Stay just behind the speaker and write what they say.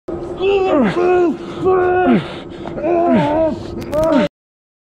What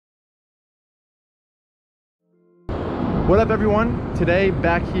up everyone? Today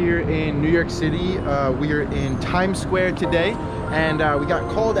back here in New York City, we are in Times Square today, and we got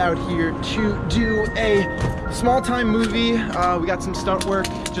called out here to do a small time movie. We got some stunt work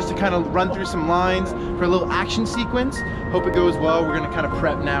just to kind of run through some lines for a little action sequence. Hope it goes well. We're gonna kind of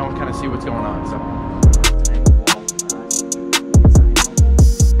prep now and kind of see what's going on. So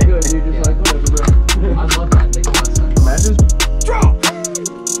good, you just like whatever, bro. I love that. Makes a lot of sense. Imagine. Drop!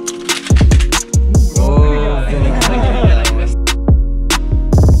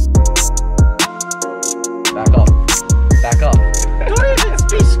 Back up. Don't even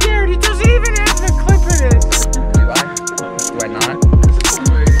be scared. He doesn't even have to clip it. Do I? Do I not?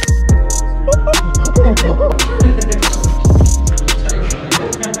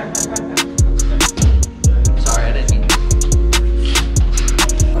 Sorry, I didn't mean to.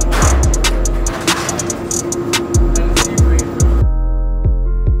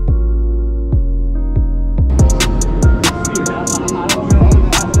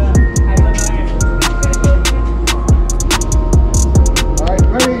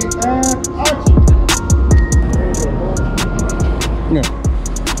 Yeah.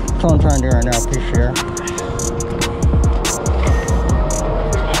 That's what I'm trying to do right now, please share.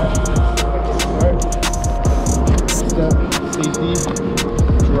 Step, safety,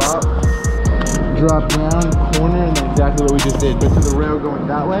 drop down, corner, and then exactly what we just did, but to the rail going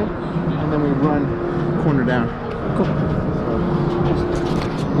that way, and then we run corner down. Cool.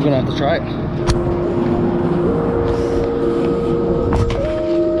 We're gonna have to try it.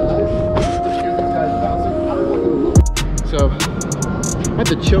 So I had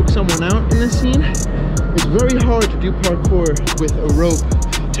to choke someone out in this scene. It's very hard to do parkour with a rope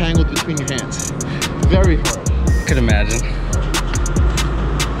tangled between your hands. Very hard. Could imagine.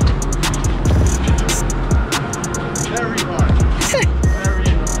 Very hard. Very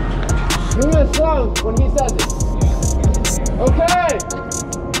hard. Do this song when he says it. Okay.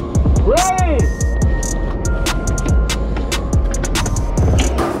 Ready.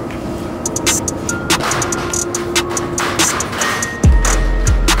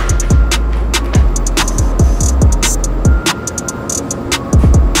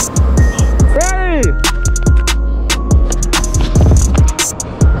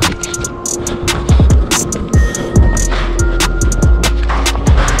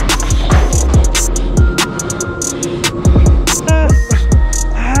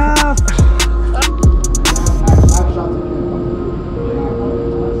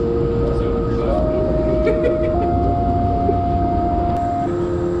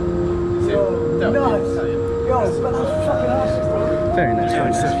 Very nice.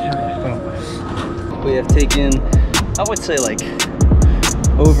 We have taken, I would say like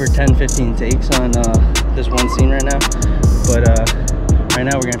over 10-15 takes on this one scene right now. But right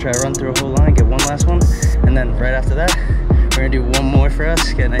now we're gonna try to run through a whole line, get one last one, and then right after that, we're gonna do one more for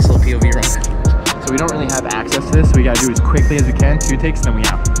us, get a nice little POV run. So we don't really have access to this, so we gotta do it as quickly as we can. 2 takes, then we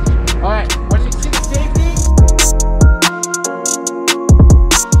out. All right, when you see the safety.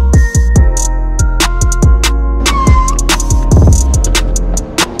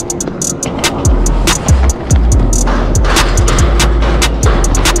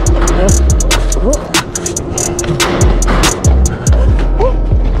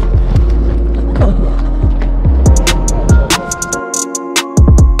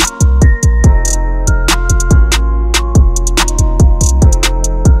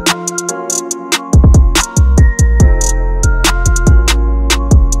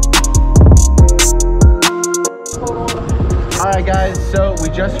 Alright guys, so we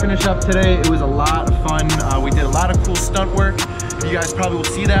just finished up today. It was a lot of fun. We did a lot of cool stunt work. You guys probably will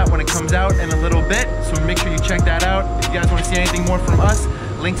see that when it comes out in a little bit, so make sure you check that out. If you guys want to see anything more from us,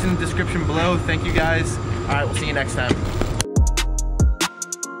 links in the description below. Thank you guys. Alright, we'll see you next time.